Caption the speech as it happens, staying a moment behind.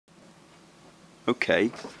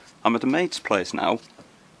Okay, I'm at a mate's place now,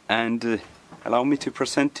 and allow me to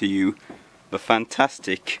present to you the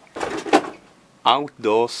fantastic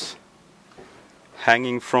outdoors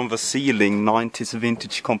hanging from the ceiling 90s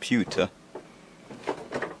vintage computer.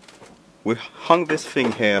 We hung this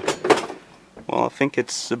thing here, well, I think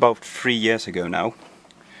it's about 3 years ago now,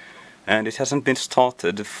 and it hasn't been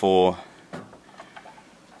started for,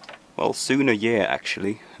 well, soon a year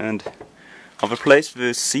actually. And I've replaced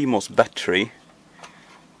the CMOS battery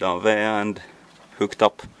down there and hooked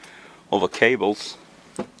up all the cables.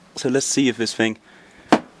 So let's see if this thing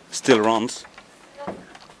still runs.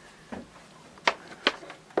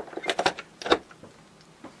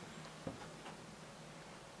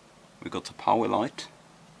 We got the power light,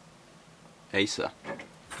 Acer.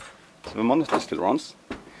 So the monitor still runs.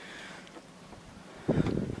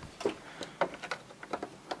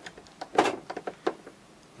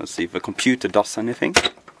 Let's see if the computer does anything.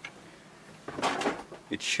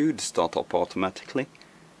 It should start up automatically.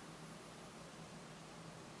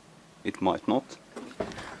 It might not.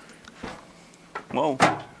 Well,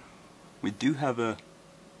 we do have a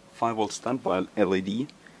 5-volt standby LED.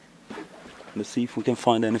 Let's see if we can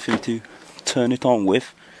find anything to turn it on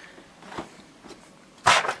with.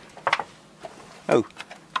 Oh,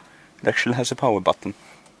 it actually has a power button.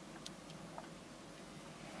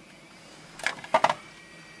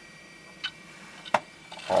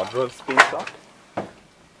 Hard drive spins up.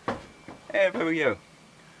 Hey, there we go.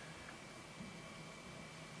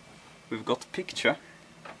 We've got a picture.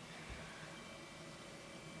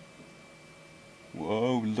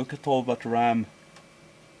 Whoa, look at all that RAM.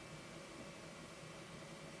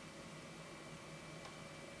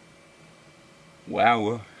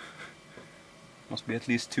 Wow. Must be at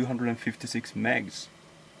least 256 megs.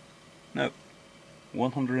 No,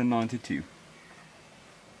 192.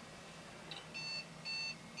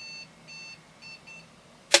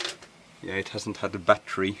 Yeah, it hasn't had a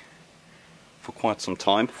battery for quite some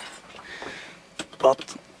time.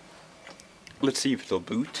 But let's see if it'll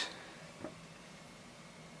boot.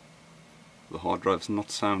 The hard drive's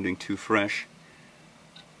not sounding too fresh.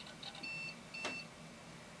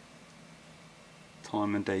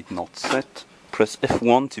 Time and date not set. Press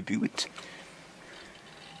F1 to boot.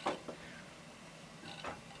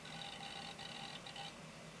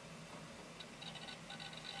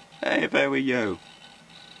 Hey, there we go.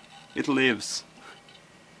 It lives.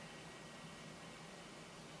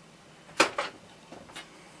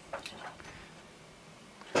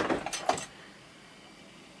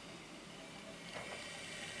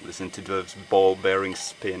 Listen to those ball bearings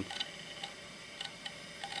spin.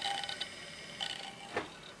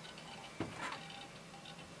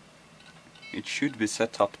 It should be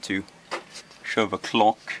set up to show the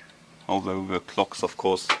clock, although the clock's of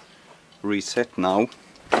course reset now.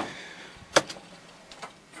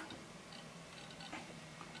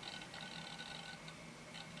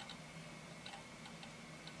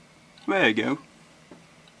 There you go.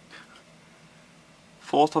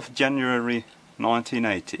 4th of January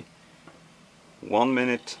 1980. 1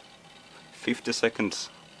 minute 50 seconds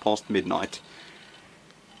past midnight.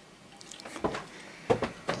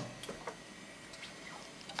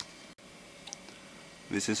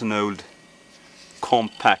 This is an old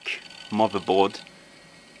Compaq motherboard.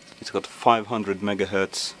 It's got 500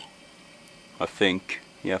 megahertz, I think.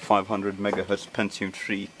 Yeah, 500 megahertz Pentium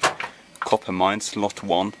 3 copper mine, slot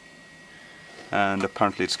 1. And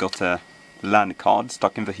apparently it's got a LAN card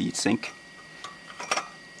stuck in the heatsink.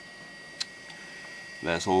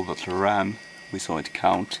 There's all that RAM, we saw it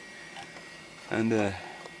count. And a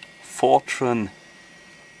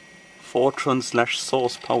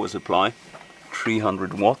Fortran/source power supply,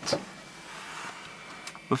 300 watt.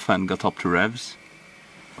 The fan got up to revs,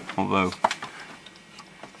 although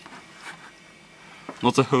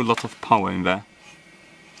not a whole lot of power in there.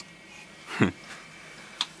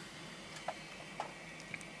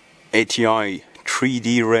 ATI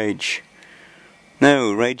 3D Rage.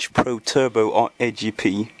 No, Rage Pro Turbo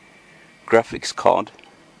AGP graphics card.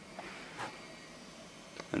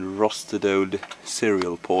 And rusted old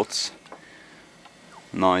serial ports.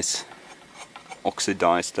 Nice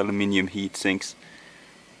oxidized aluminium heat sinks.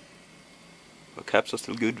 The caps are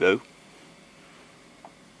still good though.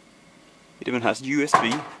 It even has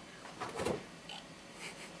USB.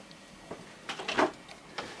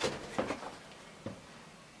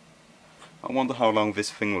 I wonder how long this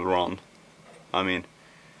thing will run. I mean,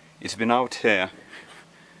 it's been out here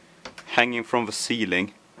hanging from the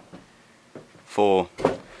ceiling for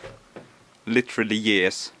literally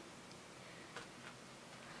years.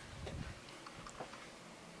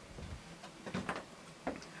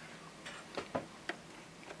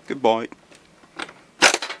 Goodbye.